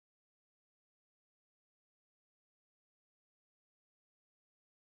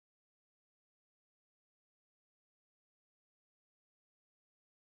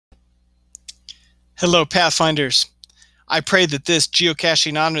Hello, Pathfinders. I pray that this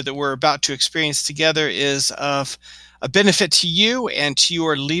geocaching honor that we're about to experience together is of a benefit to you and to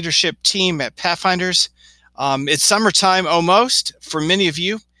your leadership team at Pathfinders. It's summertime almost for many of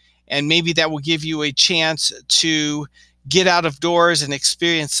you, and maybe that will give you a chance to get out of doors and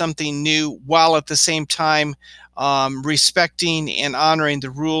experience something new while at the same time respecting and honoring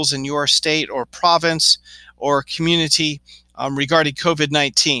the rules in your state or province or community regarding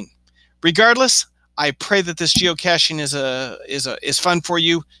COVID-19. Regardless, I pray that this geocaching is fun for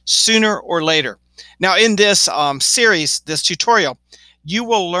you sooner or later. Now, in this series, this tutorial, you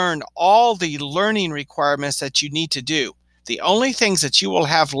will learn all the learning requirements that you need to do. The only things that you will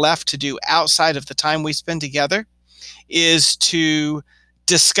have left to do outside of the time we spend together is to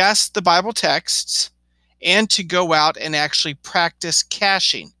discuss the Bible texts and to go out and actually practice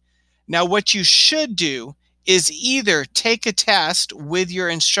caching. Now, what you should do is either take a test with your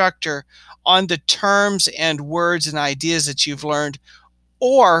instructor on the terms and words and ideas that you've learned,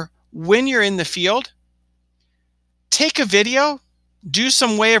 or when you're in the field, take a video, do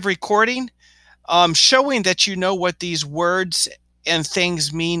some way of recording, showing that you know what these words and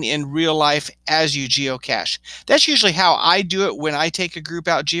things mean in real life as you geocache. That's usually how I do it when I take a group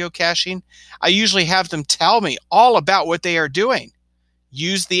out geocaching. I usually have them tell me all about what they are doing.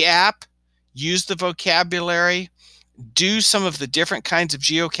 Use the app, use the vocabulary, do some of the different kinds of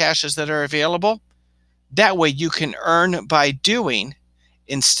geocaches that are available. That way you can earn by doing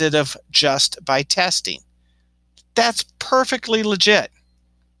instead of just by testing. That's perfectly legit.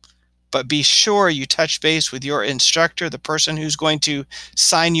 But be sure you touch base with your instructor, the person who's going to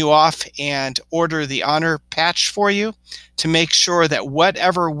sign you off and order the honor patch for you, to make sure that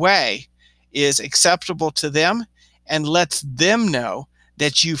whatever way is acceptable to them and lets them know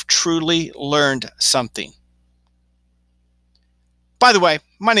that you've truly learned something. By the way,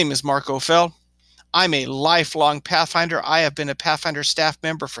 my name is Mark O'Fell. I'm a lifelong Pathfinder. I have been a Pathfinder staff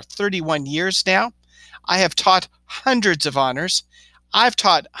member for 31 years now. I have taught hundreds of honors. I've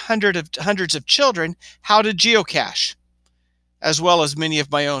taught hundreds of children how to geocache, as well as many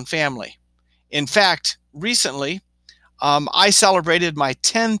of my own family. In fact, recently, I celebrated my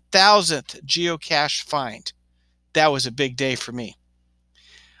 10,000th geocache find. That was a big day for me.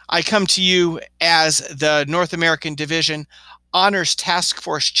 I come to you as the North American Division Honors Task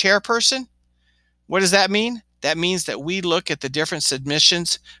Force Chairperson. What does that mean? That means that we look at the different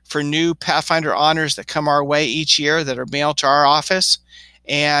submissions for new Pathfinder honors that come our way each year that are mailed to our office,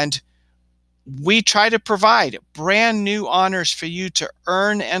 and we try to provide brand new honors for you to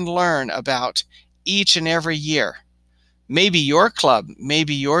earn and learn about each and every year. Maybe your club,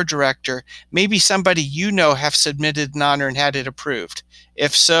 maybe your director, maybe somebody you know have submitted an honor and had it approved.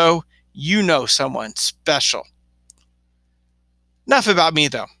 If so, you know someone special. Enough about me,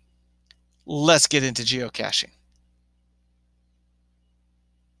 though. Let's get into geocaching.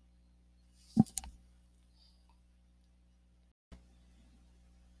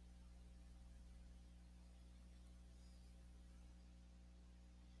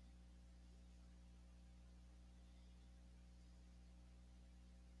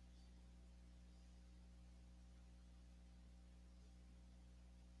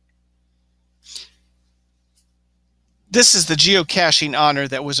 This is the geocaching honor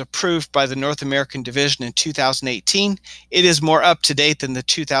that was approved by the North American Division in 2018. It is more up to date than the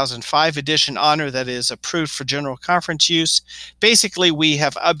 2005 edition honor that is approved for general conference use. Basically, we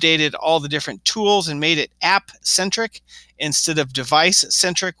have updated all the different tools and made it app-centric instead of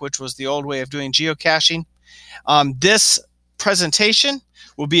device-centric, which was the old way of doing geocaching. This presentation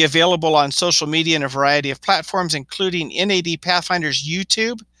will be available on social media and a variety of platforms, including NAD Pathfinders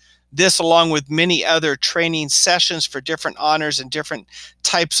YouTube. This, along with many other training sessions for different honors and different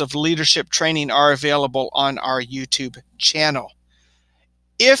types of leadership training, are available on our YouTube channel.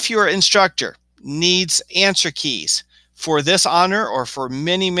 If your instructor needs answer keys for this honor or for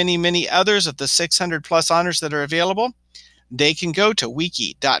many others of the 600 plus honors that are available, they can go to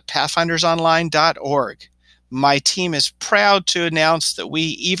wiki.pathfindersonline.org. My team is proud to announce that we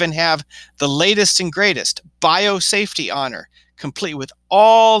even have the latest and greatest biosafety honor, complete with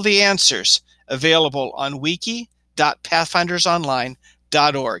all the answers, available on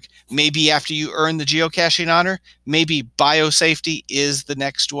wiki.pathfindersonline.org. Maybe after you earn the geocaching honor, maybe biosafety is the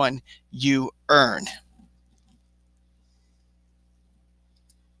next one you earn.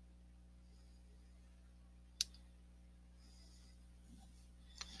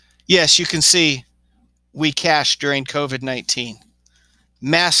 Yes, you can see we cache during COVID-19.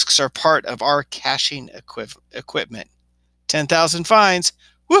 Masks are part of our caching equipment. 10,000 finds.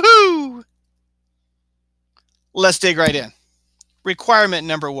 Woohoo! Let's dig right in. Requirement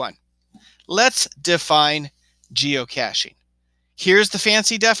number 1. let's define geocaching. Here's the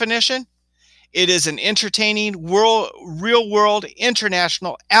fancy definition. It is an entertaining, real-world,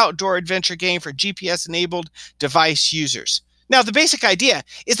 international, outdoor adventure game for GPS-enabled device users. Now, the basic idea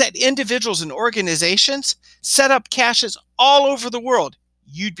is that individuals and organizations set up caches all over the world.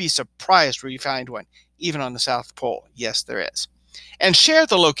 You'd be surprised where you find one, even on the South Pole. Yes, there is. And share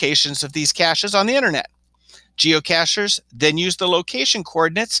the locations of these caches on the internet. Geocachers then use the location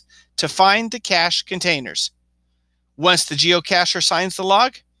coordinates to find the cache containers. Once the geocacher signs the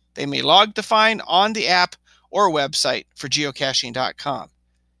log, they may log the find on the app or website for geocaching.com.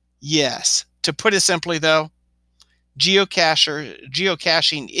 Yes, to put it simply though,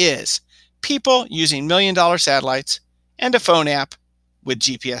 geocaching is people using million-dollar satellites and a phone app with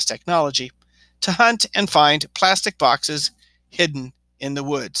GPS technology to hunt and find plastic boxes hidden in the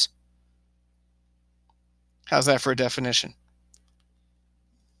woods. How's that for a definition?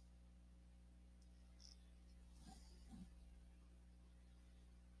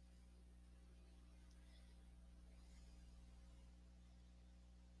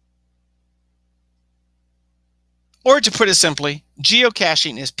 Or to put it simply,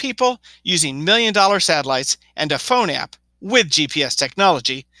 geocaching is people using million-dollar satellites and a phone app with GPS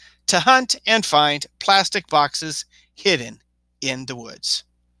technology to hunt and find plastic boxes hidden in the woods.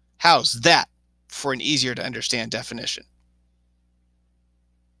 How's that for an easier to understand definition?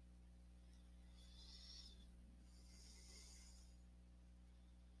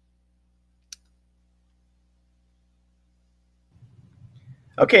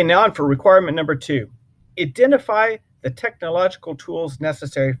 Okay, now on for requirement number 2. Identify the technological tools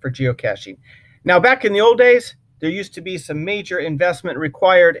necessary for geocaching. Now, back in the old days, there used to be some major investment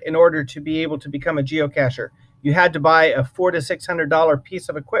required in order to be able to become a geocacher. You had to buy a $400 to $600 piece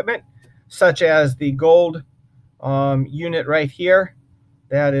of equipment, such as the gold unit right here.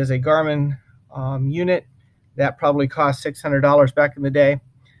 That is a Garmin unit. That probably cost $600 back in the day.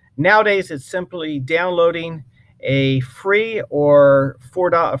 Nowadays, it's simply downloading a free or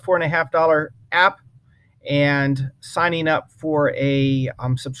 $4.50 app and signing up for a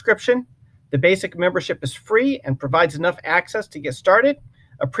subscription. The basic membership is free and provides enough access to get started.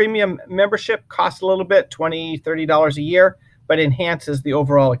 A premium membership costs a little bit, $20, $30 a year, but enhances the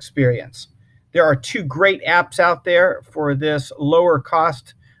overall experience. There are 2 great apps out there for this lower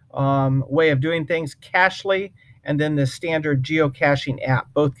cost way of doing things, Cachly and then the standard geocaching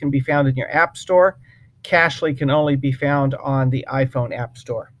app. Both can be found in your app store. Cachly can only be found on the iPhone App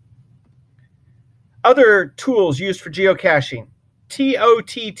Store. Other tools used for geocaching.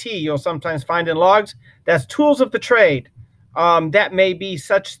 TOTT, you'll sometimes find in logs. That's tools of the trade. That may be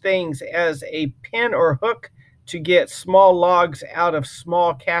such things as a pin or hook to get small logs out of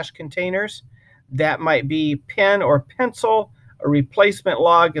small cache containers. That might be pen or pencil, a replacement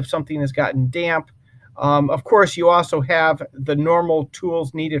log if something has gotten damp. Of course, you also have the normal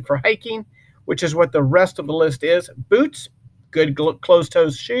tools needed for hiking, which is what the rest of the list is. Boots, good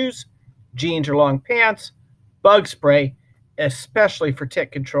closed-toed shoes, jeans or long pants, bug spray, especially for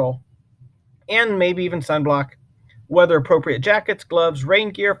tick control, and maybe even sunblock, weather-appropriate jackets, gloves, rain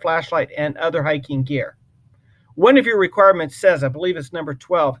gear, flashlight, and other hiking gear. One of your requirements says, I believe it's number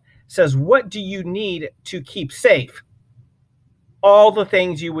 12, says, what do you need to keep safe? All the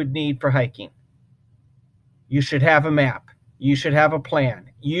things you would need for hiking. You should have a map. You should have a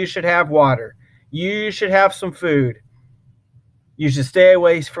plan. You should have water. You should have some food. You should stay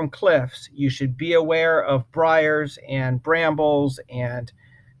away from cliffs. You should be aware of briars and brambles and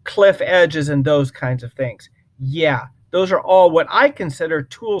cliff edges and those kinds of things. Yeah, those are all what I consider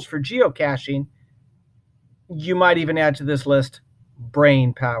tools for geocaching. You might even add to this list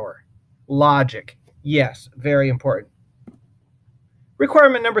brain power, logic. Yes, very important.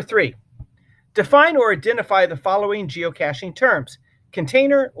 Requirement number 3. Define or identify the following geocaching terms: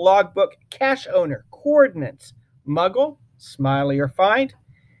 container, logbook, cache owner, coordinates, muggle, smiley or find,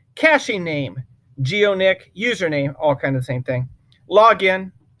 caching name, geonick, username, all kind of the same thing,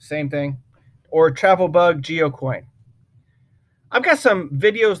 login, same thing, or travel bug, geocoin. I've got some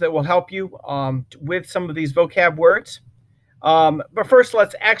videos that will help you with some of these vocab words. But first,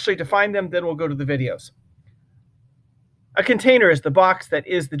 let's actually define them, then we'll go to the videos. A container is the box that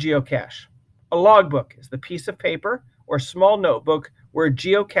is the geocache. A logbook is the piece of paper or small notebook where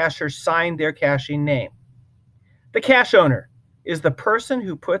geocachers sign their caching name. The cache owner is the person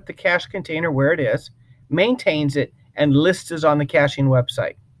who put the cache container where it is, maintains it, and lists it on the caching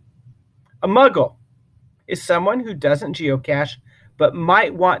website. A muggle is someone who doesn't geocache but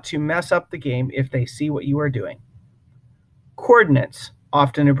might want to mess up the game if they see what you are doing. Coordinates,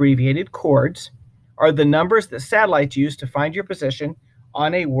 often abbreviated CORDS, are the numbers that satellites use to find your position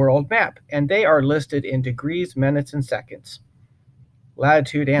on a world map, and they are listed in degrees, minutes, and seconds,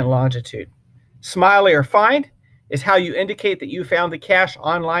 latitude and longitude. Smiley or find is how you indicate that you found the cache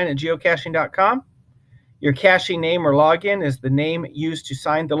online at geocaching.com. Your caching name or login is the name used to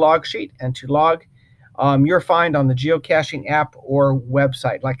sign the log sheet and to log your find on the geocaching app or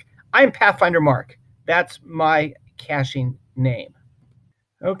website. Like, I'm Pathfinder Mark. That's my caching name.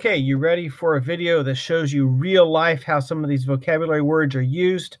 Okay, you ready for a video that shows you real life how some of these vocabulary words are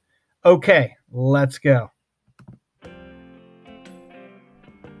used? Okay, let's go.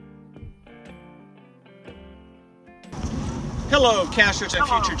 Hello, cachers and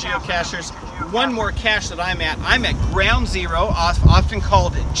future geocachers. One more cache that I'm at ground zero, often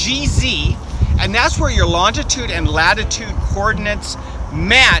called GZ, and that's where your longitude and latitude coordinates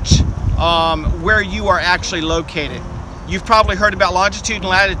match where you are actually located. You've probably heard about longitude and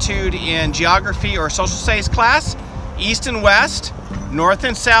latitude in geography or social studies class, east and west, north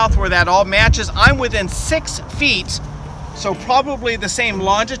and south, where that all matches. I'm within 6 feet, so probably the same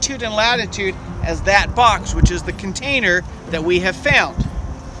longitude and latitude as that box, which is the container that we have found.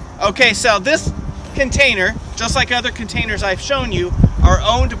 Okay, so this container, just like other containers I've shown you, are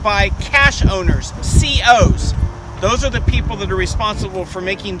owned by cache owners, COs. Those are the people that are responsible for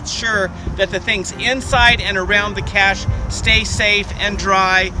making sure that the things inside and around the cache stay safe and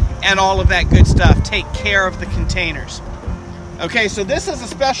dry and all of that good stuff. Take care of the containers. Okay, so this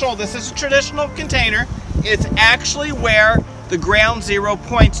is a traditional container. It's actually where the ground zero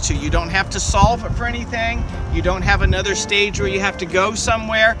points to. You don't have to solve it for anything. You don't have another stage where you have to go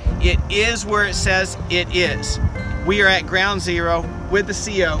somewhere. It is where it says it is. We are at ground zero with the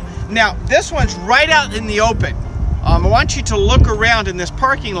CO. Now, this one's right out in the open. I want you to look around in this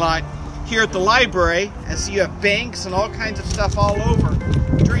parking lot here at the library and see you have banks and all kinds of stuff all over.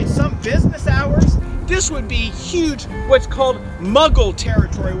 During some business hours, this would be huge, what's called muggle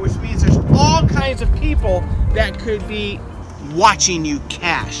territory, which means there's all kinds of people that could be watching you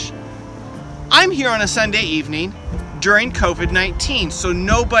cache. I'm here on a Sunday evening during COVID-19, so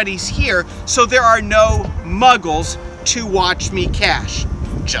nobody's here, so there are no muggles to watch me cache,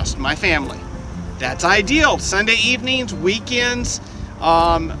 just my family. That's ideal. Sunday evenings, weekends,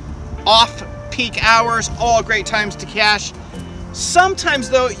 off-peak hours, all great times to cache.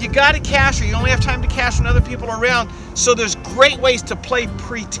 Sometimes though, you gotta cache or you only have time to cache when other people are around, so there's great ways to play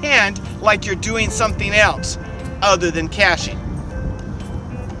pretend like you're doing something else other than caching.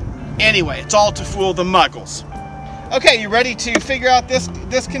 Anyway, it's all to fool the muggles. Okay, you ready to figure out this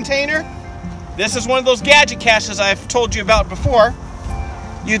container? This is one of those gadget caches I've told you about before.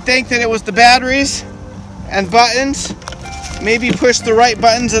 You'd think that it was the batteries and buttons. Maybe push the right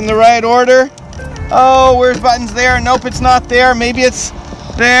buttons in the right order. Oh, where's buttons there? Nope, it's not there. Maybe it's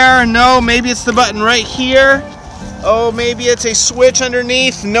there. No, maybe it's the button right here. Oh, maybe it's a switch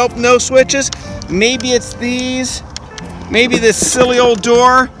underneath. Nope, no switches. Maybe it's these. Maybe this silly old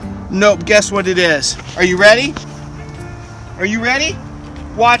door. Nope, guess what it is. Are you ready? Are you ready?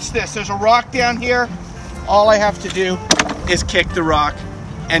 Watch this. There's a rock down here. All I have to do is kick the rock,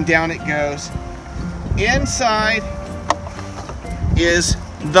 and down it goes. Inside is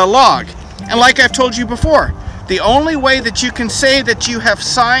the log. And like I've told you before, the only way that you can say that you have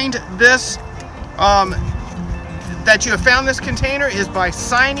signed this, that you have found this container, is by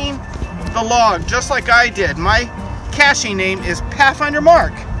signing the log, just like I did. My caching name is Pathfinder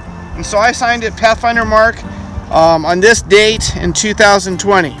Mark. And so I signed it Pathfinder Mark on this date in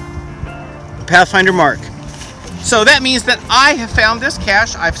 2020. Pathfinder Mark. So that means that I have found this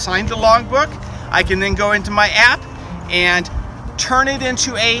cache. I've signed the logbook. I can then go into my app and turn it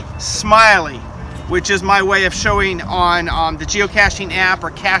into a smiley, which is my way of showing on the geocaching app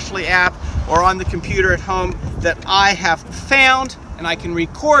or Cachely app or on the computer at home that I have found, and I can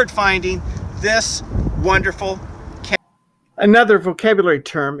record finding this wonderful cache. Another vocabulary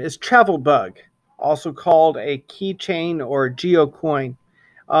term is travel bug, also called a keychain or geocoin,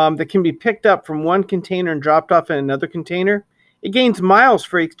 that can be picked up from one container and dropped off in another container. It gains miles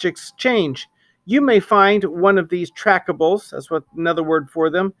for each exchange. You may find one of these trackables, that's what another word for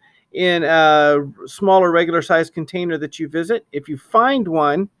them, in a smaller regular sized container that you visit. If you find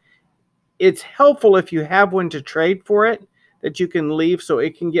one, it's helpful if you have one to trade for it that you can leave so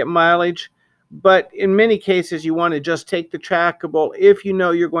it can get mileage. But in many cases, you want to just take the trackable if you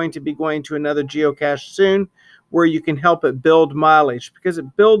know you're going to be going to another geocache soon, where you can help it build mileage, because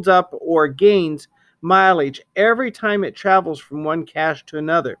it builds up or gains mileage every time it travels from one cache to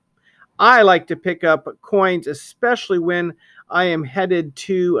another. I like to pick up coins, especially when I am headed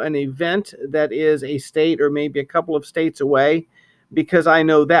to an event that is a state or maybe a couple of states away, because I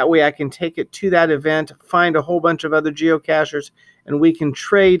know that way I can take it to that event, find a whole bunch of other geocachers, and we can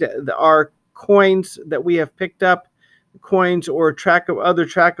trade our coins that we have picked up, coins or other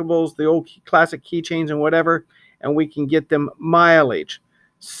trackables, the old classic keychains and whatever, and we can get them mileage.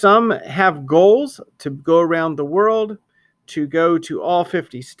 Some have goals to go around the world, to go to all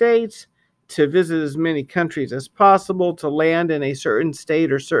 50 states, to visit as many countries as possible, to land in a certain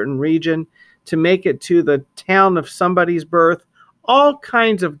state or certain region, to make it to the town of somebody's birth, all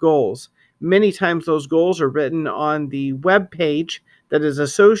kinds of goals. Many times those goals are written on the web page that is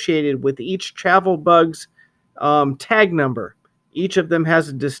associated with each travel bug's tag number. Each of them has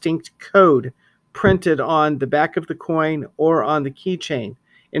a distinct code printed on the back of the coin or on the keychain.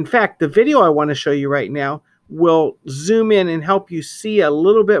 In fact, the video I want to show you right now will zoom in and help you see a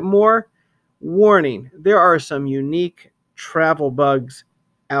little bit more. Warning, there are some unique travel bugs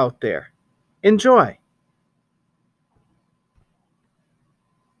out there. Enjoy.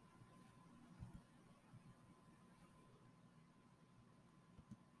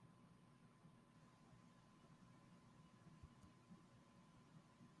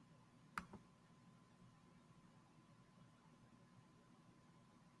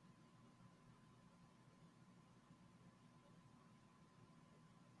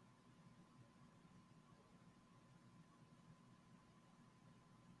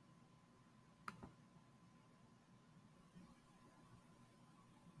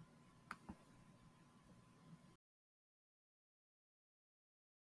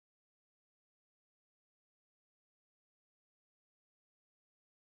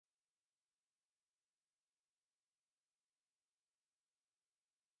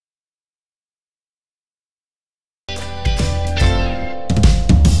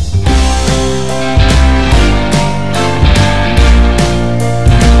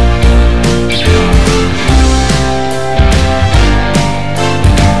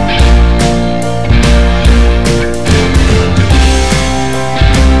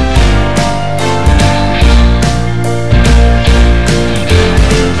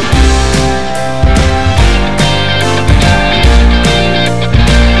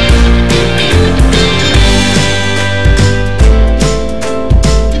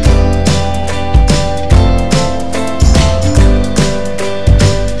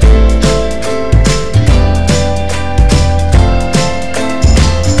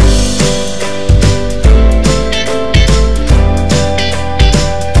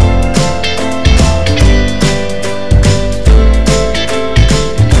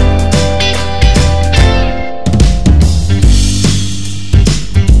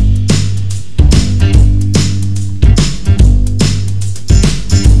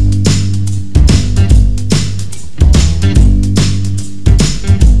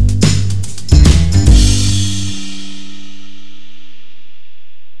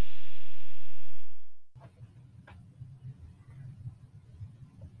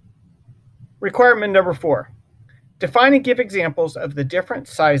 Requirement number 4. Define and give examples of the different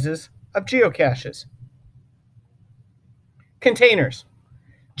sizes of geocaches. Containers.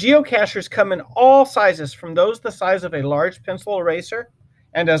 Geocachers come in all sizes, from those the size of a large pencil eraser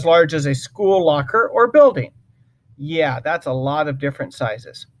and as large as a school locker or building. Yeah, that's a lot of different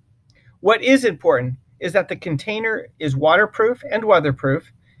sizes. What is important is that the container is waterproof and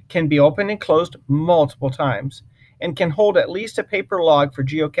weatherproof, can be opened and closed multiple times, and can hold at least a paper log for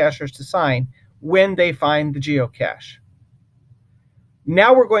geocachers to sign when they find the geocache.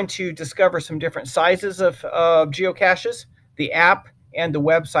 Now we're going to discover some different sizes of geocaches. The app and the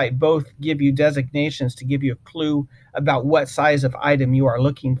website both give you designations to give you a clue about what size of item you are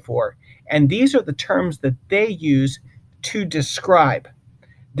looking for. And these are the terms that they use to describe.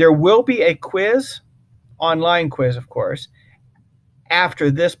 There will be a quiz, online quiz, of course, after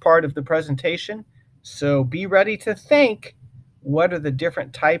this part of the presentation. So be ready to think, what are the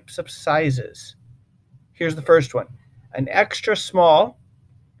different types of sizes? Here's the first one. An extra small,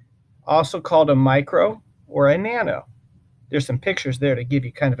 also called a micro or a nano. There's some pictures there to give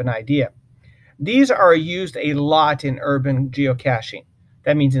you kind of an idea. These are used a lot in urban geocaching.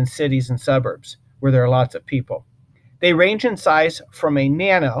 That means in cities and suburbs where there are lots of people. They range in size from a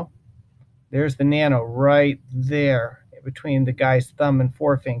nano. There's the nano right there between the guy's thumb and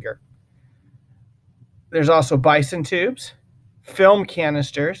forefinger. There's also bison tubes, film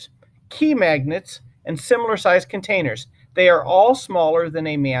canisters, key magnets, and similar sized containers. They are all smaller than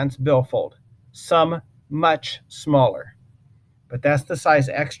a man's billfold, some much smaller. But that's the size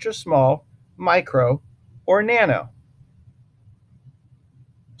extra small, micro, or nano.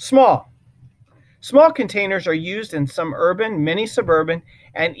 Small. Small containers are used in some urban, many suburban,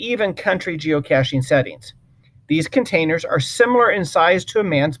 and even country geocaching settings. These containers are similar in size to a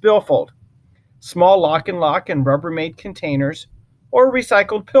man's billfold. Small lock and Rubbermaid containers or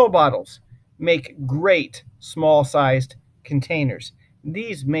recycled pill bottles make great small-sized containers.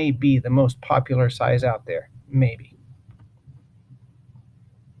 These may be the most popular size out there, maybe.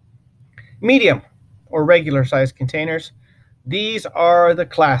 Medium or regular sized containers. These are the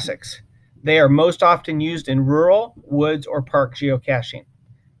classics. They are most often used in rural, woods, or park geocaching.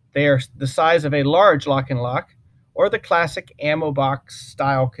 They are the size of a large lock and lock or the classic ammo box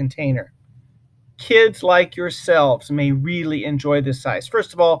style container. Kids like yourselves may really enjoy this size.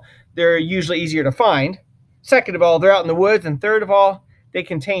 First of all, they're usually easier to find. Second of all, they're out in the woods. And third of all, they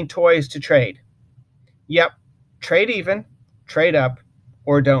contain toys to trade. Yep, trade even, trade up,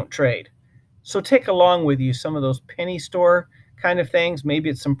 or don't trade. So take along with you some of those penny store kind of things. Maybe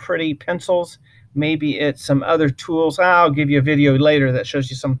it's some pretty pencils. Maybe it's some other tools. I'll give you a video later that shows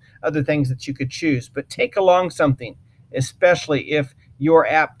you some other things that you could choose. But take along something, especially if your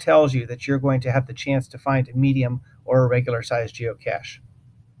app tells you that you're going to have the chance to find a medium or a regular sized geocache.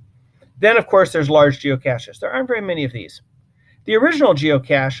 Then, of course, there's large geocaches. There aren't very many of these. The original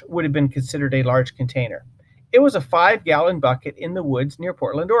geocache would have been considered a large container. It was a 5-gallon bucket in the woods near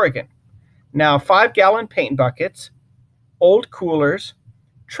Portland, Oregon. Now, 5-gallon paint buckets, old coolers,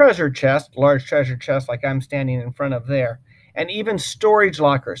 treasure chests, large treasure chests like I'm standing in front of there, and even storage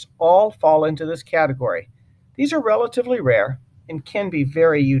lockers all fall into this category. These are relatively rare and can be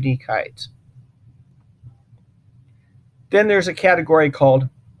very unique hides. Then there's a category called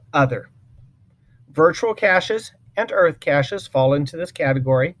Other. Virtual caches and earth caches fall into this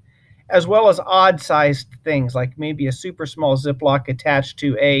category, as well as odd-sized things like maybe a super small Ziploc attached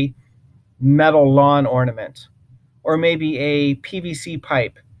to a metal lawn ornament, or maybe a PVC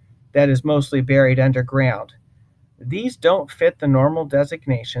pipe that is mostly buried underground. These don't fit the normal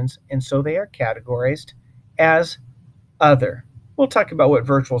designations, and so they are categorized as Other. We'll talk about what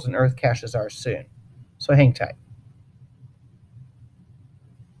virtuals and earth caches are soon, so hang tight.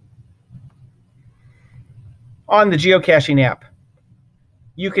 On the geocaching app,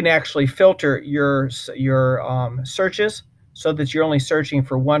 you can actually filter your searches so that you're only searching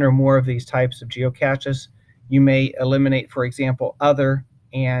for one or more of these types of geocaches. You may eliminate, for example, Other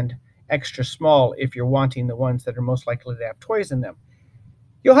and extra small if you're wanting the ones that are most likely to have toys in them.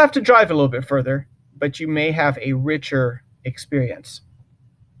 You'll have to drive a little bit further, but you may have a richer experience.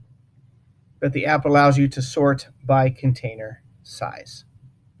 But the app allows you to sort by container size.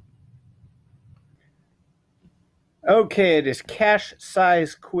 Okay, it is cache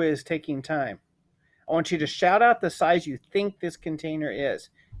size quiz taking time. I want you to shout out the size you think this container is.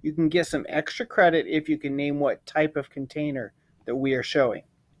 You can get some extra credit if you can name what type of container that we are showing.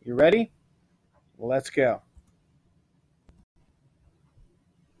 You ready? Let's go.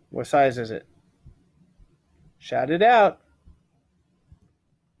 What size is it? Shout it out.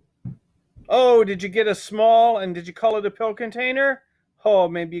 Oh, did you get a small and did you call it a pill container? Oh,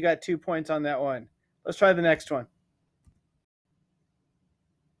 maybe you got 2 points on that one. Let's try the next one.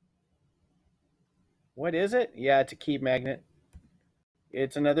 What is it? Yeah, it's a key magnet.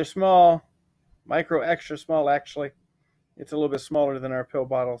 It's another small, micro extra small actually. It's a little bit smaller than our pill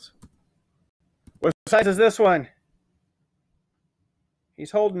bottles. What size is this one?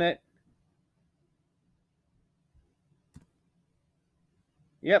 He's holding it.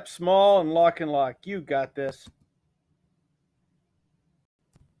 Yep, small and lock and lock. You got this.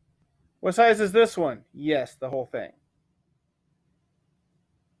 What size is this one? Yes, the whole thing.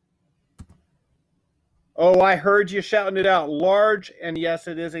 Oh, I heard you shouting it out. Large, and yes,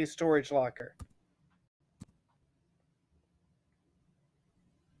 it is a storage locker.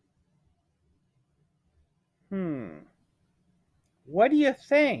 What do you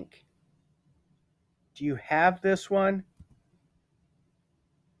think? Do you have this one?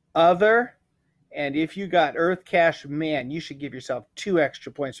 Other? And if you got Earth Cache, man, you should give yourself 2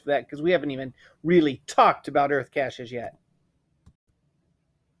 extra points for that because we haven't even really talked about Earth Caches yet.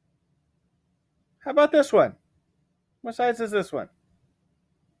 How about this one? What size is this one?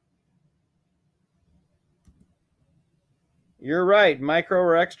 You're right, micro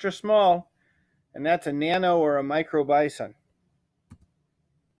or extra small. And that's a nano or a micro bison.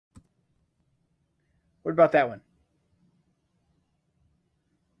 What about that one?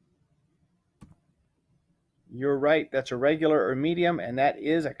 You're right, that's a regular or medium, and that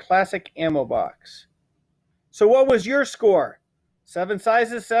is a classic ammo box. So what was your score? 7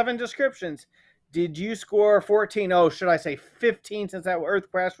 sizes, 7 descriptions. Did you score 14? Oh, should I say 15 since that Earth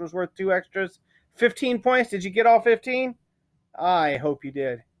Crash was worth 2 extras? 15 points? Did you get all 15? I hope you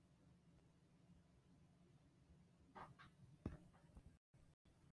did.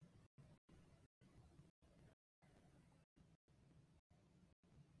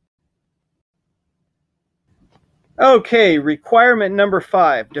 Okay, requirement number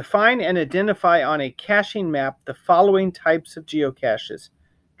 5. Define and identify on a caching map the following types of geocaches: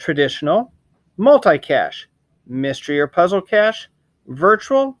 traditional, multi-cache, mystery or puzzle cache,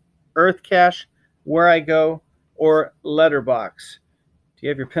 virtual, earth cache, where I go, or letterbox. Do you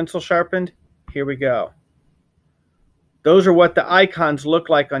have your pencil sharpened? Here we go. Those are what the icons look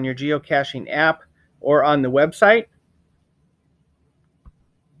like on your geocaching app or on the website.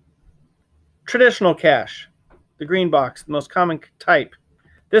 Traditional cache, the green box, the most common type.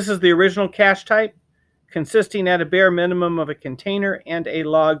 This is the original cache type, consisting at a bare minimum of a container and a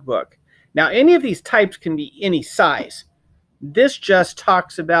logbook. Now, any of these types can be any size. This just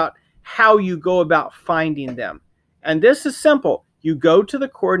talks about how you go about finding them. And this is simple. You go to the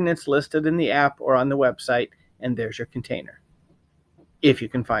coordinates listed in the app or on the website, and there's your container, if you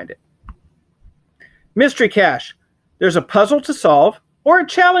can find it. Mystery cache. There's a puzzle to solve or a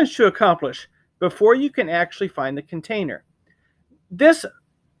challenge to accomplish before you can actually find the container. This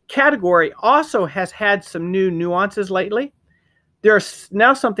category also has had some new nuances lately. There's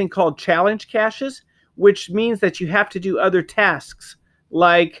now something called challenge caches, which means that you have to do other tasks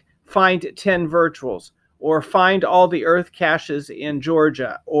like find 10 virtuals, or find all the earth caches in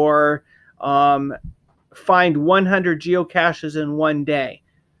Georgia, or find 100 geocaches in one day,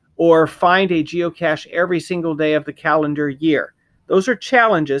 or find a geocache every single day of the calendar year. Those are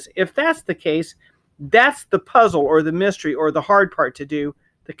challenges. If that's the case, that's the puzzle or the mystery or the hard part to do.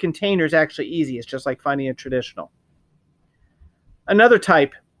 The container is actually easy. It's just like finding a traditional. Another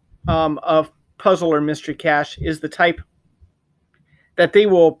type of puzzle or mystery cache is the type that they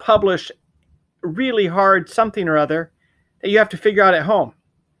will publish really hard something or other that you have to figure out at home.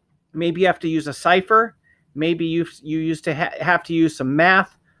 Maybe you have to use a cipher. Maybe you used to have to use some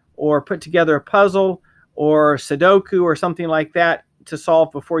math or put together a puzzle or Sudoku or something like that to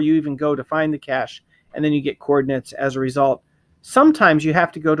solve before you even go to find the cache, and then you get coordinates as a result. Sometimes you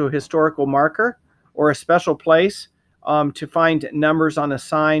have to go to a historical marker or a special place to find numbers on a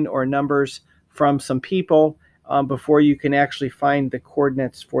sign or numbers from some people before you can actually find the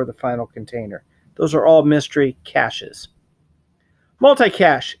coordinates for the final container. Those are all mystery caches.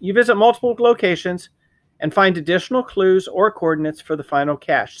 Multi-cache. You visit multiple locations and find additional clues or coordinates for the final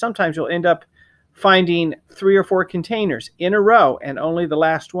cache. Sometimes you'll end up finding 3 or 4 containers in a row, and only the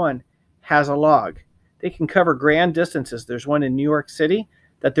last one has a log. They can cover grand distances. There's one in New York City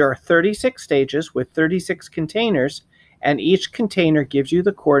that there are 36 stages with 36 containers, and each container gives you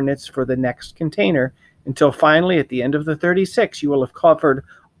the coordinates for the next container until finally at the end of the 36 you will have covered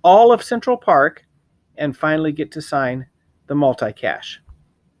all of Central Park and finally get to sign the multi-cache.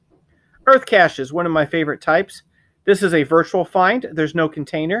 Earth cache is one of my favorite types. This is a virtual find. There's no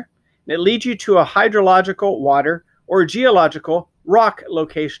container. It leads you to a hydrological, water, or geological rock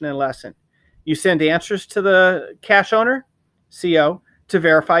location and lesson. You send answers to the cache owner, CO, to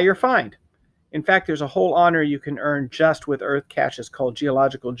verify your find. In fact, there's a whole honor you can earn just with earth caches called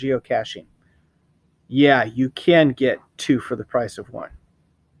geological geocaching. Yeah, you can get 2 for the price of 1.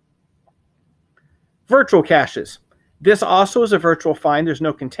 Virtual caches. This also is a virtual find. There's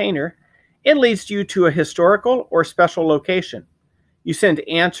no container. It leads you to a historical or special location. You send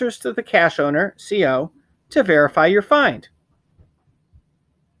answers to the cache owner, CO, to verify your find.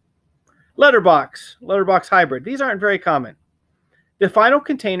 Letterbox hybrid. These aren't very common. The final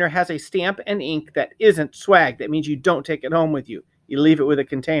container has a stamp and ink that isn't swag. That means you don't take it home with you. You leave it with a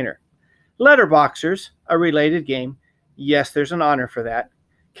container. Letterboxers, a related game, yes, there's an honor for that,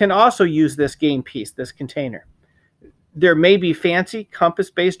 can also use this game piece, this container. There may be fancy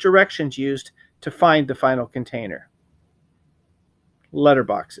compass-based directions used to find the final container.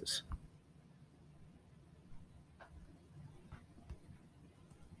 Letterboxes.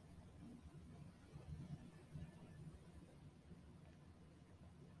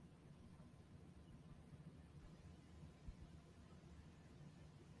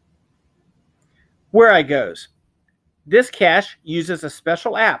 Where I goes. This cache uses a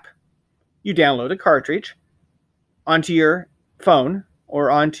special app. You download a cartridge onto your phone or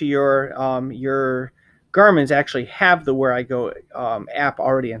onto your Garmin's actually have the Where I Go app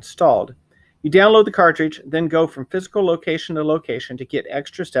already installed. You download the cartridge, then go from physical location to location to get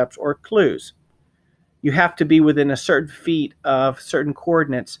extra steps or clues. You have to be within a certain feet of certain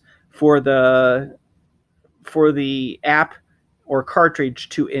coordinates for the app or cartridge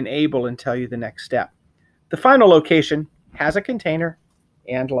to enable and tell you the next step. The final location has a container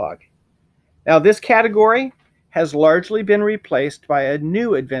and log. Now, this category has largely been replaced by a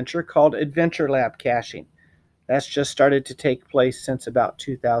new adventure called Adventure Lab caching. That's just started to take place since about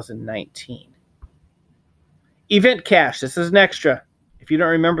 2019. Event cache. This is an extra. If you don't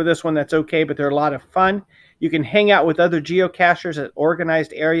remember this one, that's okay, but they're a lot of fun. You can hang out with other geocachers at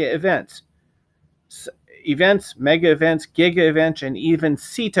organized area events. Events, mega events, giga events, and even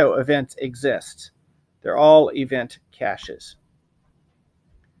CETO events exist. They're all event caches.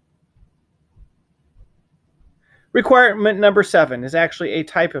 Requirement number 7 is actually a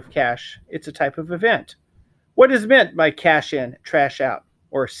type of cache. It's a type of event. What is meant by cache in, trash out,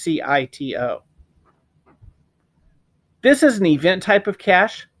 or CITO? This is an event type of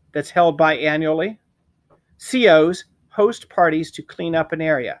cache that's held biannually. COs host parties to clean up an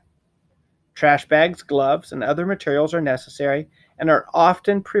area. Trash bags, gloves, and other materials are necessary and are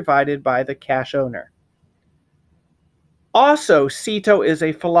often provided by the cache owner. Also, CETO is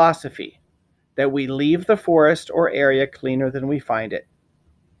a philosophy that we leave the forest or area cleaner than we find it.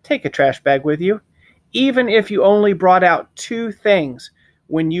 Take a trash bag with you, even if you only brought out 2 things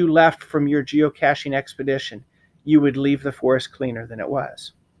when you left from your geocaching expedition. You would leave the forest cleaner than it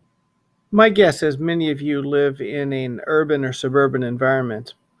was. My guess is many of you live in an urban or suburban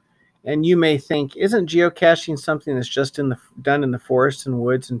environment, and you may think, isn't geocaching something that's just done in the forests and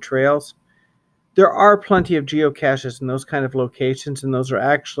woods and trails? There are plenty of geocaches in those kind of locations, and those are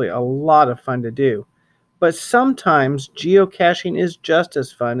actually a lot of fun to do. But sometimes geocaching is just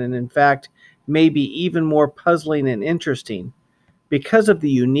as fun, and in fact, maybe even more puzzling and interesting because of the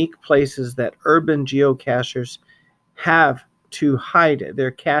unique places that urban geocachers have to hide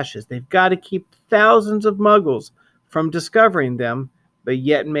their caches. They've got to keep thousands of muggles from discovering them, but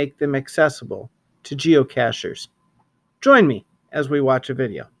yet make them accessible to geocachers. Join me as we watch a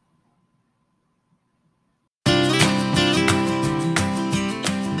video.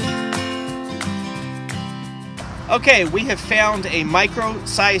 Okay, we have found a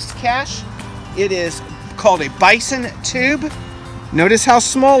micro-sized cache. It is called a bison tube. Notice how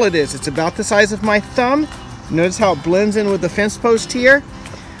small it is. It's about the size of my thumb. Notice how it blends in with the fence post here.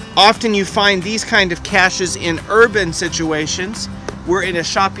 Often you find these kind of caches in urban situations. We're in a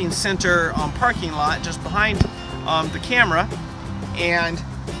shopping center parking lot just behind the camera, and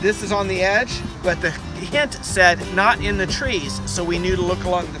this is on the edge, but the hint said not in the trees, so we knew to look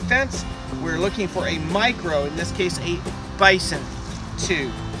along the fence. We're looking for a micro, in this case a bison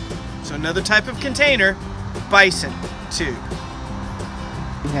tube. So another type of container, bison tube.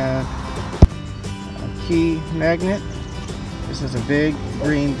 We have a key magnet. This is a big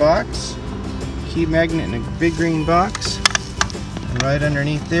green box. Key magnet in a big green box. And right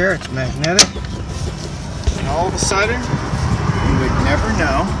underneath there, it's magnetic. And all of a sudden, you would never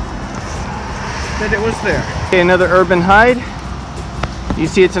know that it was there. Okay, another urban hide. You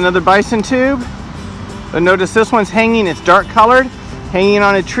see it's another bison tube. But notice this one's hanging, it's dark colored, hanging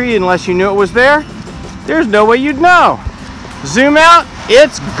on a tree. Unless you knew it was there, there's no way you'd know. Zoom out,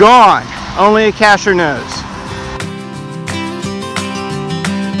 it's gone. Only a cacher knows.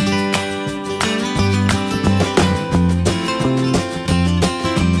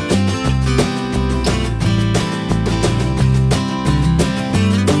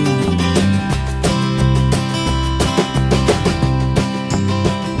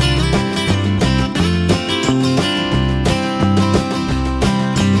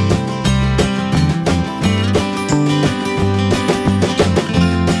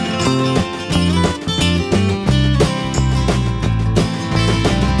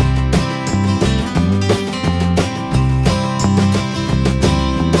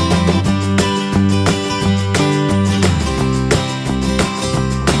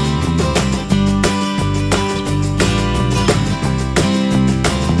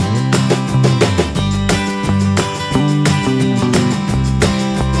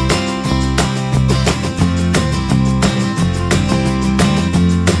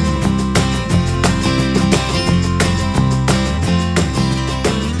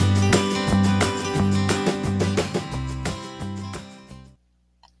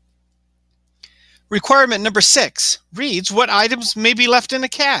 Requirement number 6 reads what items may be left in a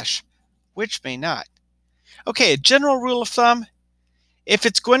cache, which may not. Okay, a general rule of thumb, if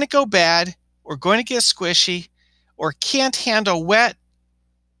it's going to go bad or going to get squishy or can't handle wet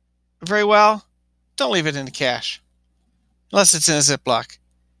very well, don't leave it in the cache, unless it's in a Ziploc.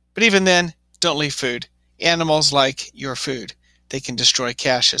 But even then, don't leave food. Animals like your food. They can destroy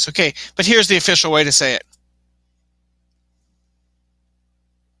caches. Okay, but here's the official way to say it.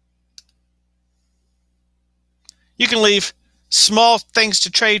 You can leave small things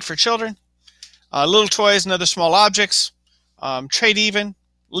to trade for children, little toys and other small objects, trade even,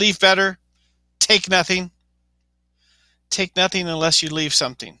 leave better, take nothing. Take nothing unless you leave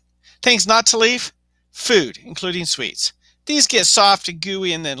something. Things not to leave, food, including sweets. These get soft and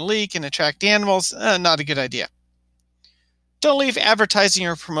gooey and then leak and attract animals. Not a good idea. Don't leave advertising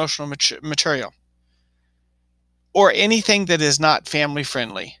or promotional material. or anything that is not family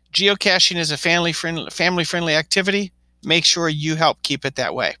friendly. Geocaching is a family friendly activity. Make sure you help keep it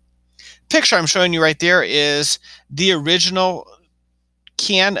that way. Picture I'm showing you right there is the original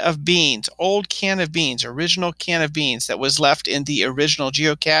can of beans, old can of beans, original can of beans that was left in the original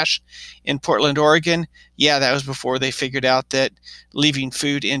geocache in Portland, Oregon. Yeah, that was before they figured out that leaving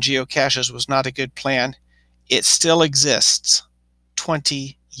food in geocaches was not a good plan. It still exists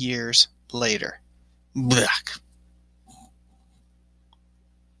 20 years later. Blech.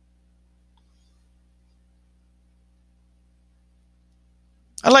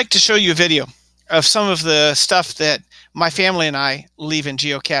 I'd like to show you a video of some of the stuff that my family and I leave in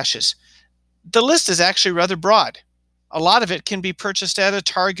geocaches. The list is actually rather broad. A lot of it can be purchased at a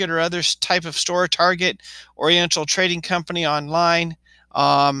Target or other type of store, Target, Oriental Trading Company online,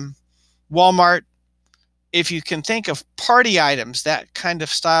 Walmart. If you can think of party items, that kind of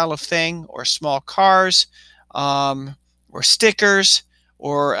style of thing, or small cars, or stickers,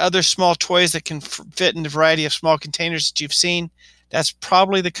 or other small toys that can fit in a variety of small containers that you've seen, that's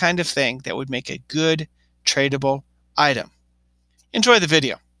probably the kind of thing that would make a good tradable item. Enjoy the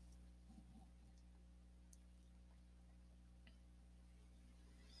video.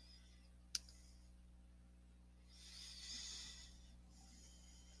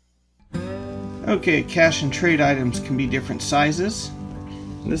 Okay, cache and trade items can be different sizes.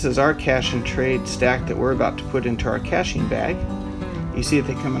 This is our cache and trade stack that we're about to put into our caching bag. You see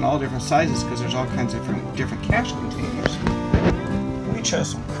that they come in all different sizes because there's all kinds of different cache containers. We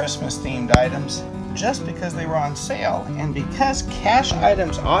chose some Christmas themed items just because they were on sale, and because cache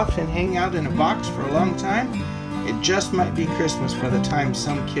items often hang out in a box for a long time, it just might be Christmas by the time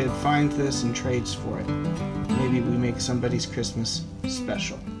some kid finds this and trades for it. Maybe we make somebody's Christmas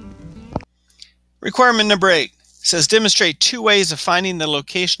special. Requirement number 8 says demonstrate 2 ways of finding the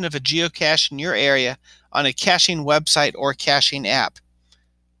location of a geocache in your area on a caching website or caching app.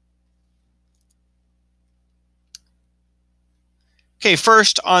 Okay,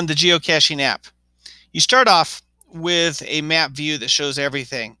 first on the geocaching app. You start off with a map view that shows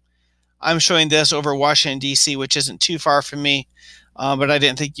everything. I'm showing this over Washington, D.C., which isn't too far from me, but I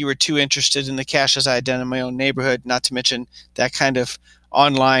didn't think you were too interested in the caches I had done in my own neighborhood, not to mention that kind of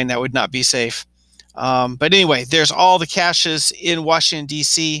online, that would not be safe. But anyway, there's all the caches in Washington,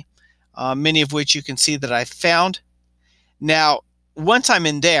 D.C., many of which you can see that I found. Now, once I'm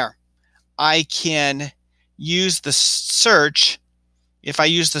in there, I can use the search. If I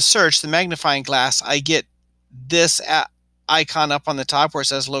use the search, the magnifying glass, I get this icon up on the top where it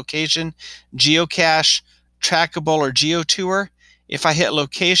says location, geocache, trackable, or geotour. If I hit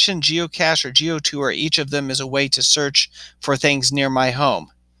location, geocache, or geotour, each of them is a way to search for things near my home.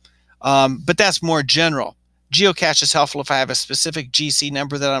 But that's more general. Geocache is helpful if I have a specific GC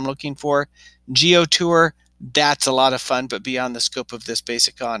number that I'm looking for. Geotour, that's a lot of fun, but beyond the scope of this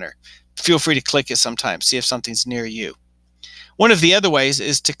basic honor. Feel free to click it sometime, see if something's near you. One of the other ways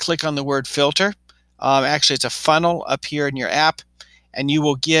is to click on the word filter. Actually, it's a funnel up here in your app, and you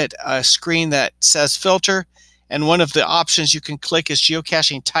will get a screen that says filter. And one of the options you can click is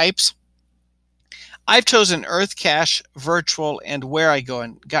geocaching types. I've chosen Earth Cache, Virtual, and Where I Go,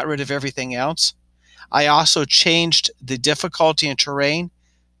 and got rid of everything else. I also changed the difficulty and terrain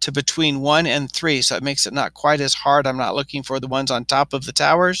to between 1 and 3, so it makes it not quite as hard. I'm not looking for the ones on top of the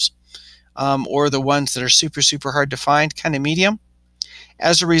towers or the ones that are super, super hard to find, kind of medium.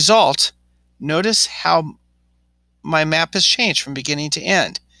 As a result, notice how my map has changed from beginning to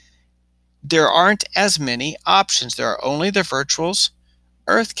end. There aren't as many options. There are only the virtuals,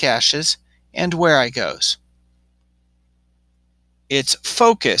 Earth Caches, and Where I Goes. It's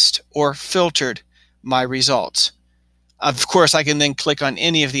focused or filtered my results. Of course, I can then click on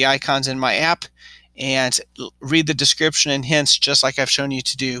any of the icons in my app and read the description and hints just like I've shown you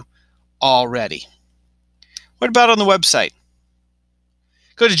to do already. What about on the website?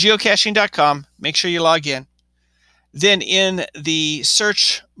 Go to geocaching.com, make sure you log in. Then in the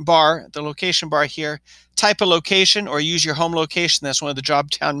search bar, the location bar here, type a location or use your home location. That's one of the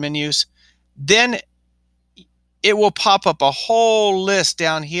drop-down menus. Then it will pop up a whole list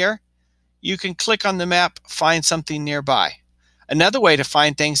down here. You can click on the map, find something nearby. Another way to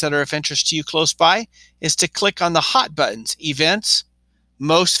find things that are of interest to you close by is to click on the hot buttons, events,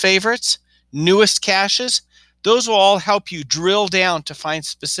 most favorites, newest caches. Those will all help you drill down to find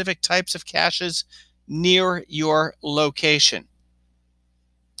specific types of caches near your location.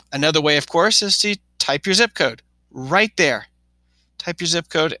 Another way, of course, is to type your zip code right there. Type your zip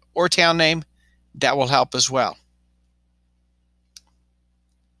code or town name. That will help as well.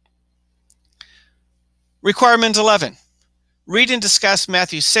 Requirement 11. Read and discuss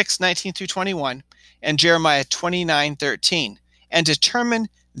Matthew 6:19 through 21 and Jeremiah 29:13, and determine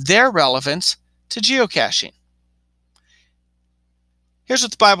their relevance to geocaching. Here's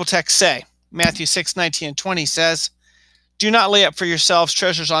what the Bible texts say. Matthew 6:19 and 20 says, "Do not lay up for yourselves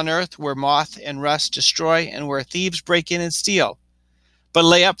treasures on earth where moth and rust destroy and where thieves break in and steal. But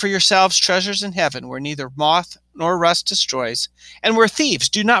lay up for yourselves treasures in heaven where neither moth nor rust destroys and where thieves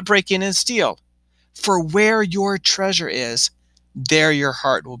do not break in and steal. For where your treasure is, there your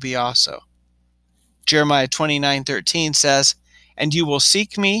heart will be also." Jeremiah 29:13 says, "And you will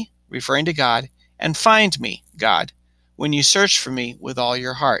seek me," referring to God, "and find me," God, "when you search for me with all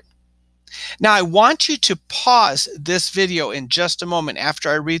your heart." Now, I want you to pause this video in just a moment after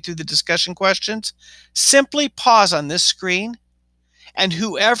I read through the discussion questions. Simply pause on this screen, and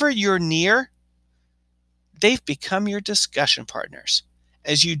whoever you're near, they've become your discussion partners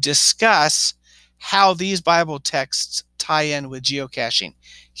as you discuss how these Bible texts tie in with geocaching.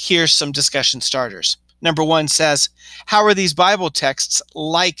 Here's some discussion starters. Number 1 says, how are these Bible texts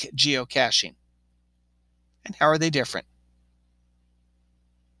like geocaching? And how are they different?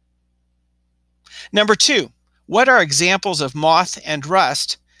 Number 2, what are examples of moth and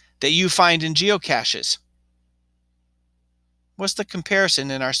rust that you find in geocaches? What's the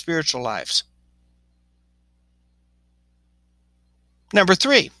comparison in our spiritual lives? Number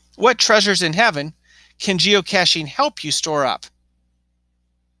 3, what treasures in heaven can geocaching help you store up?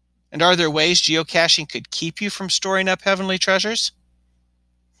 And are there ways geocaching could keep you from storing up heavenly treasures?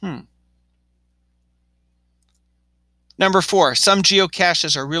 Number 4, some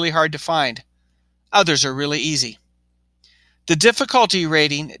geocaches are really hard to find. Others are really easy. The difficulty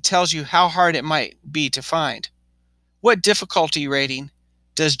rating tells you how hard it might be to find. What difficulty rating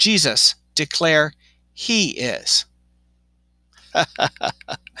does Jesus declare he is?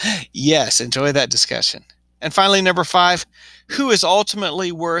 Yes, enjoy that discussion. And finally, number 5, who is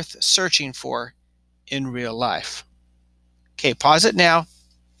ultimately worth searching for in real life? Okay, pause it now.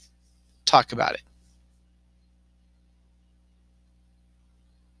 Talk about it.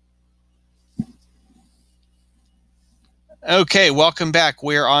 Okay, welcome back.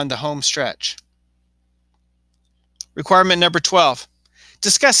 We're on the home stretch. Requirement number 12.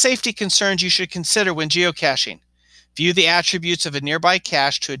 Discuss safety concerns you should consider when geocaching. View the attributes of a nearby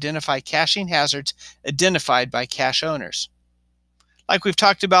cache to identify caching hazards identified by cache owners. Like we've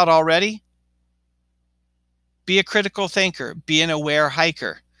talked about already, be a critical thinker, be an aware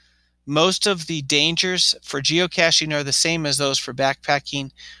hiker. Most of the dangers for geocaching are the same as those for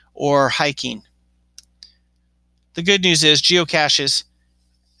backpacking or hiking. The good news is geocaches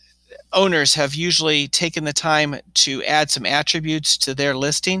owners have usually taken the time to add some attributes to their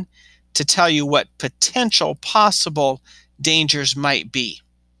listing to tell you what potential possible dangers might be.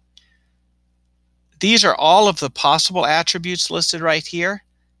 These are all of the possible attributes listed right here.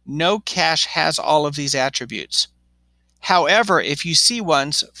 No cache has all of these attributes. However, if you see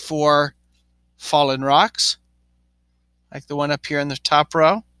ones for fallen rocks, like the one up here in the top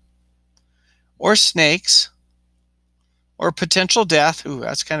row, or snakes, or potential death, ooh,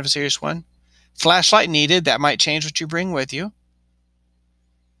 that's kind of a serious one. Flashlight needed, that might change what you bring with you.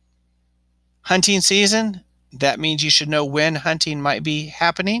 Hunting season, that means you should know when hunting might be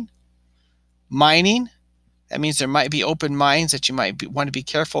happening. Mining, that means there might be open mines that you might want to be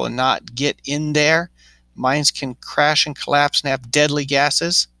careful and not get in there. Mines can crash and collapse and have deadly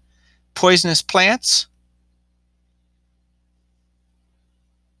gases. Poisonous plants.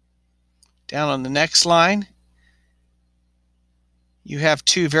 Down on the next line, you have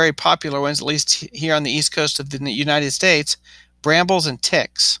 2 very popular ones, at least here on the east coast of the United States, brambles and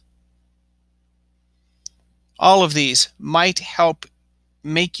ticks. All of these might help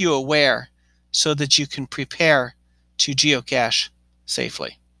make you aware so that you can prepare to geocache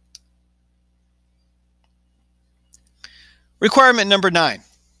safely. Requirement number 9.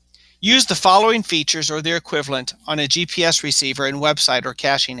 Use the following features or their equivalent on a GPS receiver and website or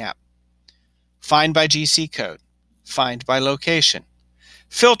caching app. Find by GC code. Find by location.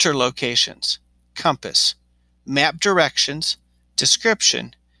 Filter locations. Compass. Map directions.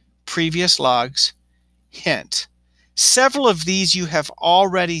 Description. Previous logs. Hint. Several of these you have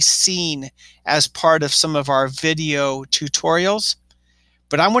already seen as part of some of our video tutorials,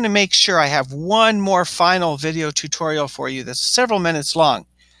 but I want to make sure I have one more final video tutorial for you that's several minutes long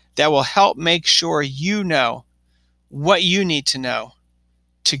that will help make sure you know what you need to know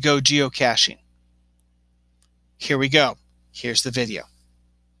to go geocaching. Here we go. Here's the video.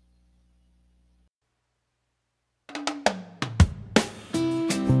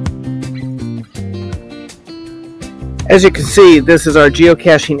 As you can see, this is our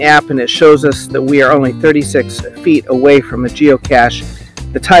geocaching app, and it shows us that we are only 36 feet away from a geocache.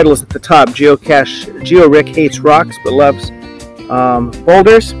 The title is at the top, Geocache. Geo-Rick hates rocks but loves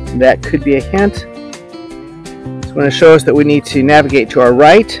boulders. That could be a hint. It's going to show us that we need to navigate to our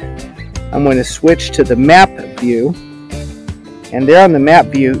right. I'm going to switch to the map view. And there on the map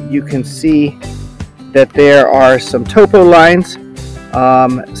view, you can see that there are some topo lines,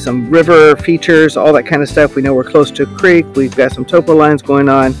 some river features, all that kind of stuff. We know we're close to a creek. We've got some topo lines going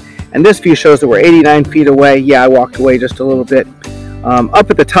on. And this view shows that we're 89 feet away. Yeah, I walked away just a little bit. Up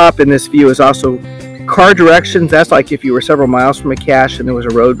at the top in this view is also car directions. That's like if you were several miles from a cache and there was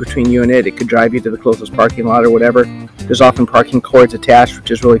a road between you and it could drive you to the closest parking lot or whatever. There's often parking cords attached, which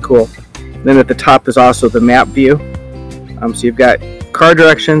is really cool. Then at the top is also the map view. So you've got car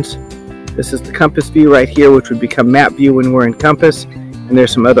directions. This is the compass view right here, which would become map view when we're in compass. And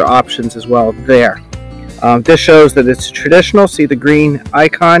there's some other options as well there. This shows that it's traditional. See the green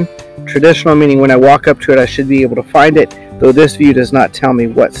icon? Traditional meaning when I walk up to it, I should be able to find it, though this view does not tell me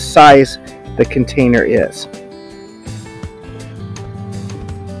what size the container is.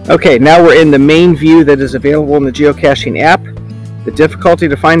 Okay, now we're in the main view that is available in the geocaching app. The difficulty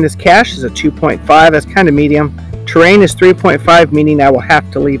to find this cache is a 2.5. That's kind of medium. Terrain is 3.5, meaning I will have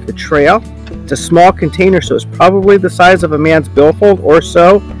to leave the trail. It's a small container, so it's probably the size of a man's billfold or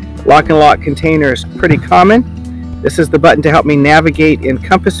so. Lock and lock container is pretty common. This is the button to help me navigate in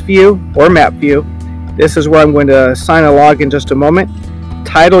compass view or map view. This is where I'm going to assign a log in just a moment.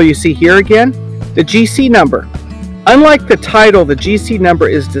 Title you see here again, the GC number. Unlike the title, the GC number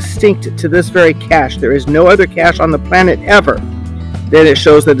is distinct to this very cache. There is no other cache on the planet ever that it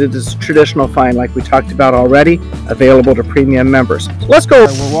shows that it is a traditional find, like we talked about already, available to premium members. So let's go.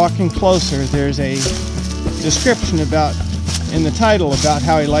 We're walking closer. There's a description about in the title about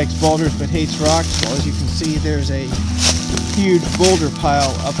how he likes boulders but hates rocks. Well, as you can see, there's a huge boulder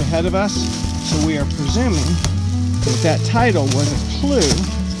pile up ahead of us. So we are presuming that that title was a clue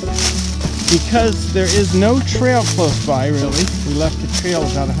because there is no trail close by, really. We left the trail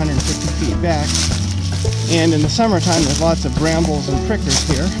about 150 feet back. And in the summertime, there's lots of brambles and prickers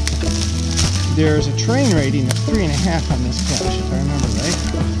here. There's a terrain rating of 3.5 on this cache, if I remember right,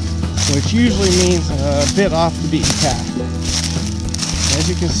 which usually means a bit off the beaten path. As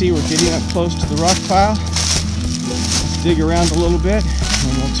you can see, we're getting up close to the rock pile. Let's dig around a little bit,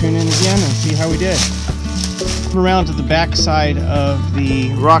 and we'll tune in again and see how we did. Around to the back side of the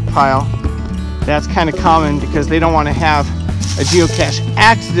rock pile. That's kind of common because they don't want to have a geocache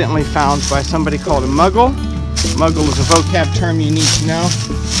accidentally found by somebody called a muggle. Muggle is a vocab term you need to know.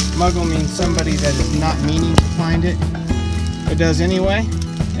 Muggle means somebody that is not meaning to find it, but does anyway.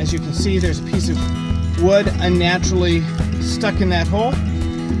 As you can see, there's a piece of wood unnaturally stuck in that hole.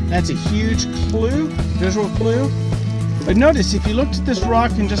 That's a huge clue, visual clue. But notice, if you looked at this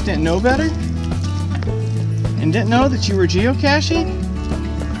rock and just didn't know better, and didn't know that you were geocaching,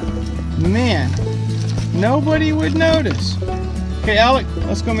 man, nobody would notice. Okay, Alec,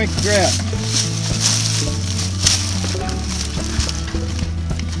 let's go make a grab.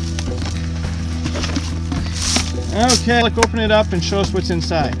 Okay, Alec, open it up and show us what's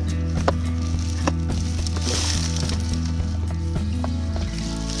inside.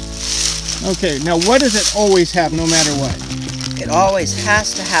 Okay, now what does it always have no matter what? It always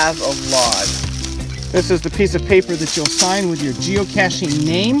has to have a log. This is the piece of paper that you'll sign with your geocaching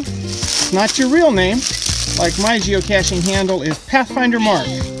name. It's not your real name. Like my geocaching handle is Pathfinder Mark.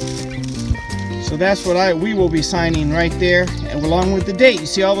 So that's what we will be signing right there, along with the date. You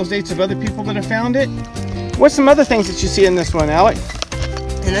see all those dates of other people that have found it? What's some other things that you see in this one, Alec?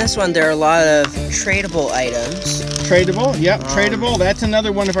 In this one, there are a lot of tradable items. Tradable? Yep, tradable. That's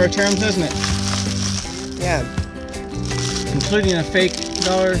another one of our terms, isn't it? Yeah. Including a fake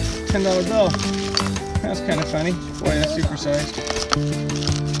 $10 bill. That's kind of funny. Boy, that's supersized.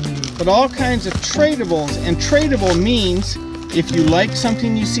 But all kinds of tradables. And tradable means if you like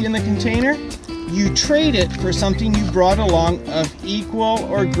something you see in the container, you trade it for something you brought along of equal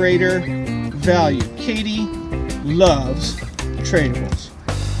or greater value. Katie loves tradables.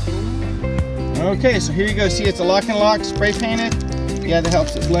 Okay, so here you go. See, it's a lock and lock, spray painted. Yeah, that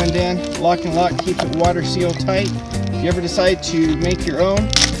helps it blend in. Lock and lock keeps it water seal tight. If you ever decide to make your own,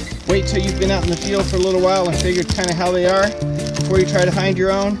 wait till you've been out in the field for a little while and figured kind of how they are before you try to find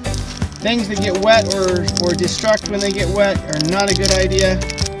your own. Things that get wet or destruct when they get wet are not a good idea,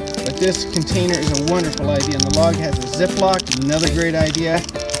 but this container is a wonderful idea, and the log has a Ziploc, another great idea.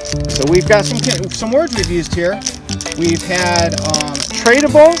 So we've got some words we've used here. We've had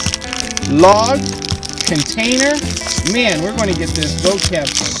tradable, log, container. Man, we're going to get this vocab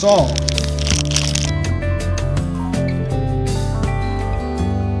solved.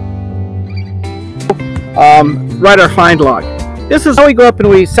 Write our find log. This is how we go up and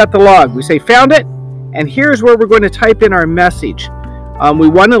we set the log. We say found it, and here's where we're going to type in our message. We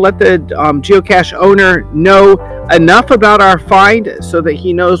want to let the geocache owner know enough about our find so that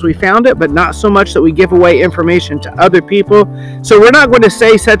he knows we found it, but not so much that we give away information to other people. So we're not going to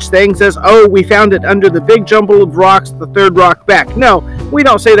say such things as, oh, we found it under the big jumble of rocks, the third rock back. No, we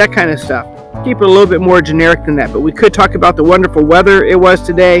don't say that kind of stuff. Keep it a little bit more generic than that, but we could talk about the wonderful weather it was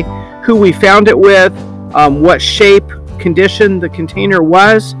today, who we found it with, what shape, condition the container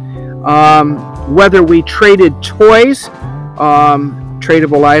was, whether we traded toys,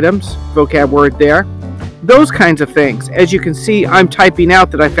 tradable items, vocab word there, those kinds of things. As you can see, I'm typing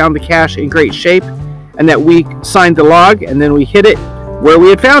out that I found the cache in great shape and that we signed the log, and then we hid it where we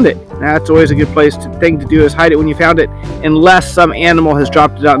had found it. Now, that's always a good thing to do, is hide it when you found it, unless some animal has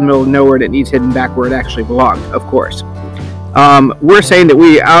dropped it out in the middle of nowhere and it needs hidden back where it actually belonged, of course. We're saying that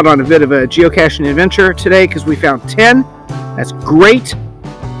we are out on a bit of a geocaching adventure today because we found 10. That's great.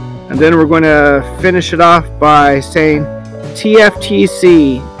 And then we're going to finish it off by saying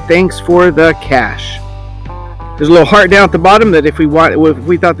TFTC, thanks for the cache. There's a little heart down at the bottom that if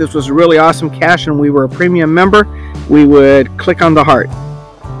we thought this was a really awesome cache and we were a premium member, we would click on the heart.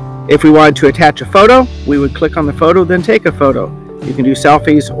 If we wanted to attach a photo, we would click on the photo, then take a photo. You can do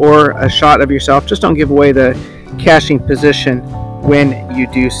selfies or a shot of yourself. Just don't give away the caching position when you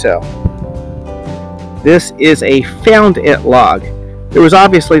do so. This is a found it log. There was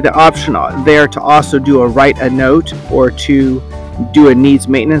obviously the option there to also do write a note or to do a needs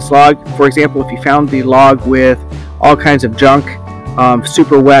maintenance log. For example, if you found the log with all kinds of junk,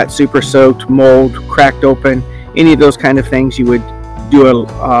 super wet, super soaked, mold, cracked open, any of those kind of things, you would do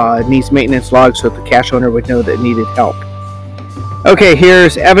a needs maintenance log so that the cache owner would know that it needed help. Okay,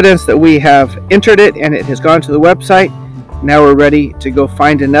 here's evidence that we have entered it and it has gone to the website. Now we're ready to go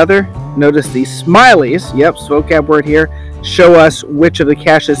find another. Notice these smileys, yep, vocab word here, show us which of the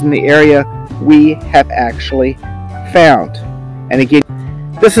caches in the area we have actually found. And again,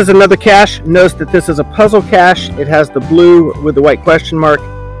 this is another cache. Notice that this is a puzzle cache. It has the blue with the white question mark,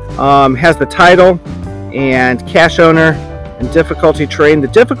 has the title and cache owner and difficulty terrain. The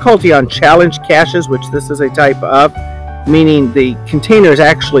difficulty on challenge caches, which this is a type of, meaning the container is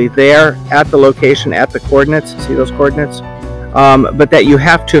actually there at the location, at the coordinates. See those coordinates? But that you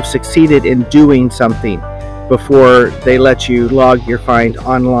have to have succeeded in doing something before they let you log your find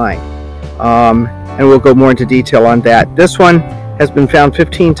online. And we'll go more into detail on that. This one has been found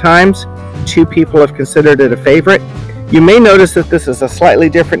 15 times. 2 people have considered it a favorite. You may notice that this is a slightly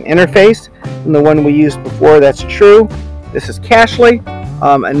different interface than the one we used before. That's true. This is Cachly,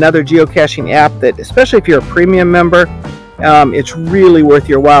 another geocaching app that, especially if you're a premium member, it's really worth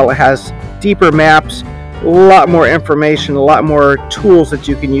your while. It has deeper maps, a lot more information, a lot more tools that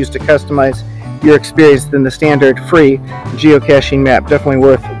you can use to customize your experience than the standard free geocaching map. Definitely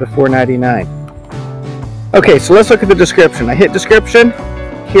worth the $4.99. Okay, so let's look at the description. I hit description.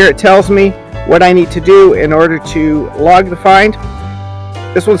 Here it tells me what I need to do in order to log the find.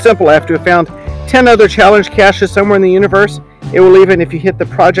 This one's simple. I have to have found 10 other challenge caches somewhere in the universe. It will even, if you hit the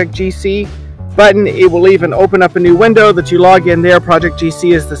Project GC button, it will even open up a new window that you log in there. Project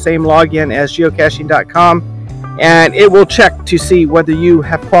GC is the same login as geocaching.com, and it will check to see whether you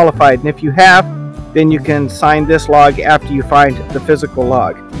have qualified. And if you have, then you can sign this log after you find the physical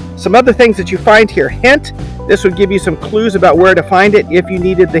log. Some other things that you find here. Hint. This would give you some clues about where to find it if you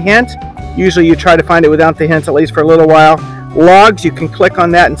needed the hint. Usually you try to find it without the hints, at least for a little while. Logs, you can click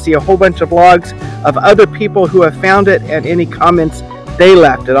on that and see a whole bunch of logs of other people who have found it and any comments they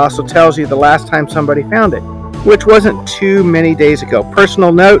left. It also tells you the last time somebody found it, which wasn't too many days ago.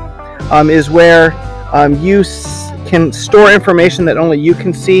 Personal note is where you can store information that only you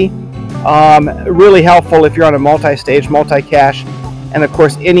can see. Really helpful if you're on a multi-stage, multi-cache. And of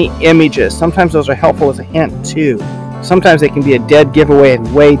course, any images. Sometimes those are helpful as a hint too. Sometimes they can be a dead giveaway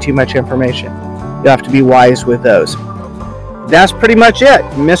and way too much information. You have to be wise with those. That's pretty much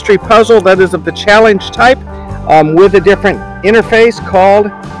it. Mystery puzzle that is of the challenge type with a different interface called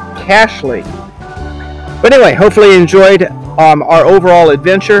Cachly. But anyway, hopefully you enjoyed our overall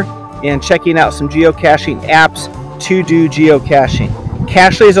adventure in checking out some geocaching apps to do geocaching.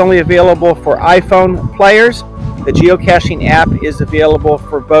 Cachly is only available for iPhone players. The geocaching app is available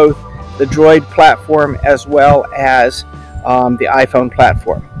for both the Droid platform as well as the iPhone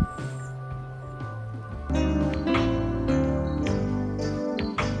platform.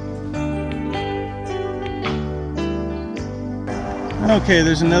 Okay,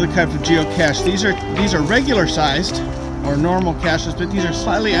 there's another type of geocache. These are regular sized or normal caches, but these are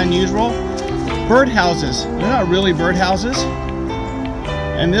slightly unusual. Birdhouses. They're not really birdhouses.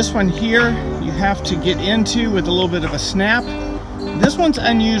 And this one here you have to get into with a little bit of a snap. This one's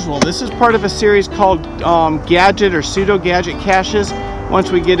unusual. This is part of a series called gadget or pseudo gadget caches.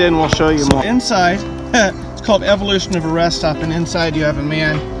 Once we get in, we'll show you more. Inside, it's called Evolution of a Rest Stop, and inside you have a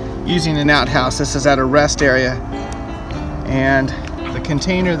man using an outhouse. This is at a rest area. And the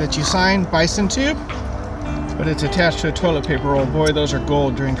container that you sign, bison tube, but it's attached to a toilet paper roll. Boy, those are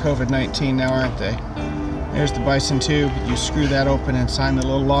gold during COVID-19 now, aren't they? There's the bison tube. You screw that open and sign the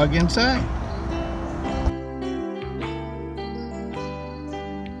little log inside.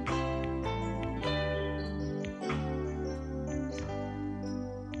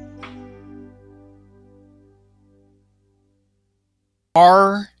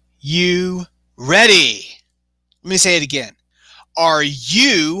 Are you ready? Let me say it again. Are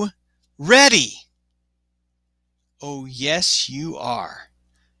you ready? Oh, yes, you are.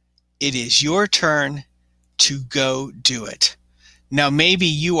 It is your turn to go do it. Now, maybe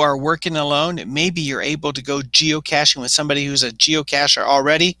you are working alone. Maybe you're able to go geocaching with somebody who's a geocacher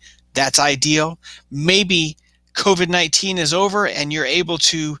already. That's ideal. Maybe COVID-19 is over and you're able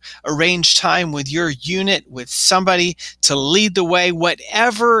to arrange time with your unit, with somebody to lead the way.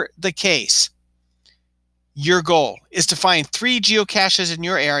 Whatever the case, your goal is to find 3 geocaches in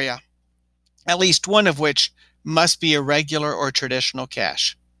your area, at least one of which must be a regular or traditional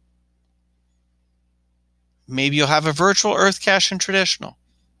cache. Maybe you'll have a virtual earth cache and traditional,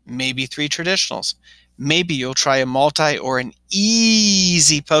 maybe 3 traditionals. Maybe you'll try a multi or an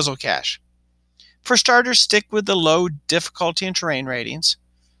easy puzzle cache. For starters, stick with the low difficulty and terrain ratings.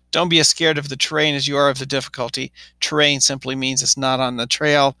 Don't be as scared of the terrain as you are of the difficulty. Terrain simply means it's not on the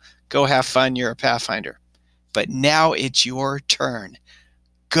trail. Go have fun, you're a Pathfinder. But now it's your turn.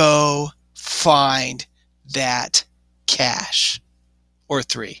 Go find that cache, or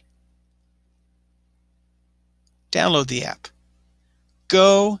 3. Download the app.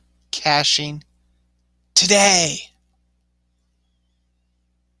 Go caching today.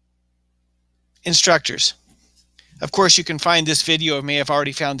 Instructors. Of course, you can find this video, or may have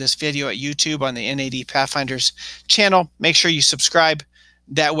already found this video at YouTube on the NAD Pathfinders channel. Make sure you subscribe.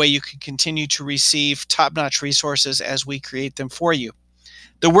 That way you can continue to receive top-notch resources as we create them for you.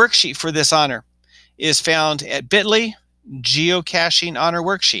 The worksheet for this honor is found at bit.ly Geocaching Honor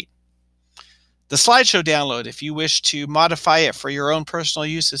Worksheet. The slideshow download, if you wish to modify it for your own personal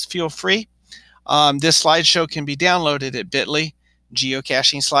uses, feel free. This slideshow can be downloaded at bit.ly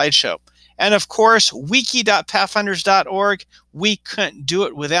Geocaching Slideshow. And of course, wiki.pathfinders.org. We couldn't do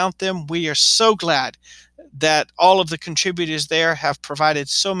it without them. We are so glad that all of the contributors there have provided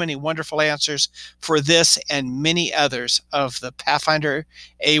so many wonderful answers for this and many others of the Pathfinder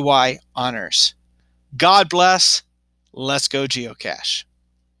AY honors. God bless. Let's go geocache.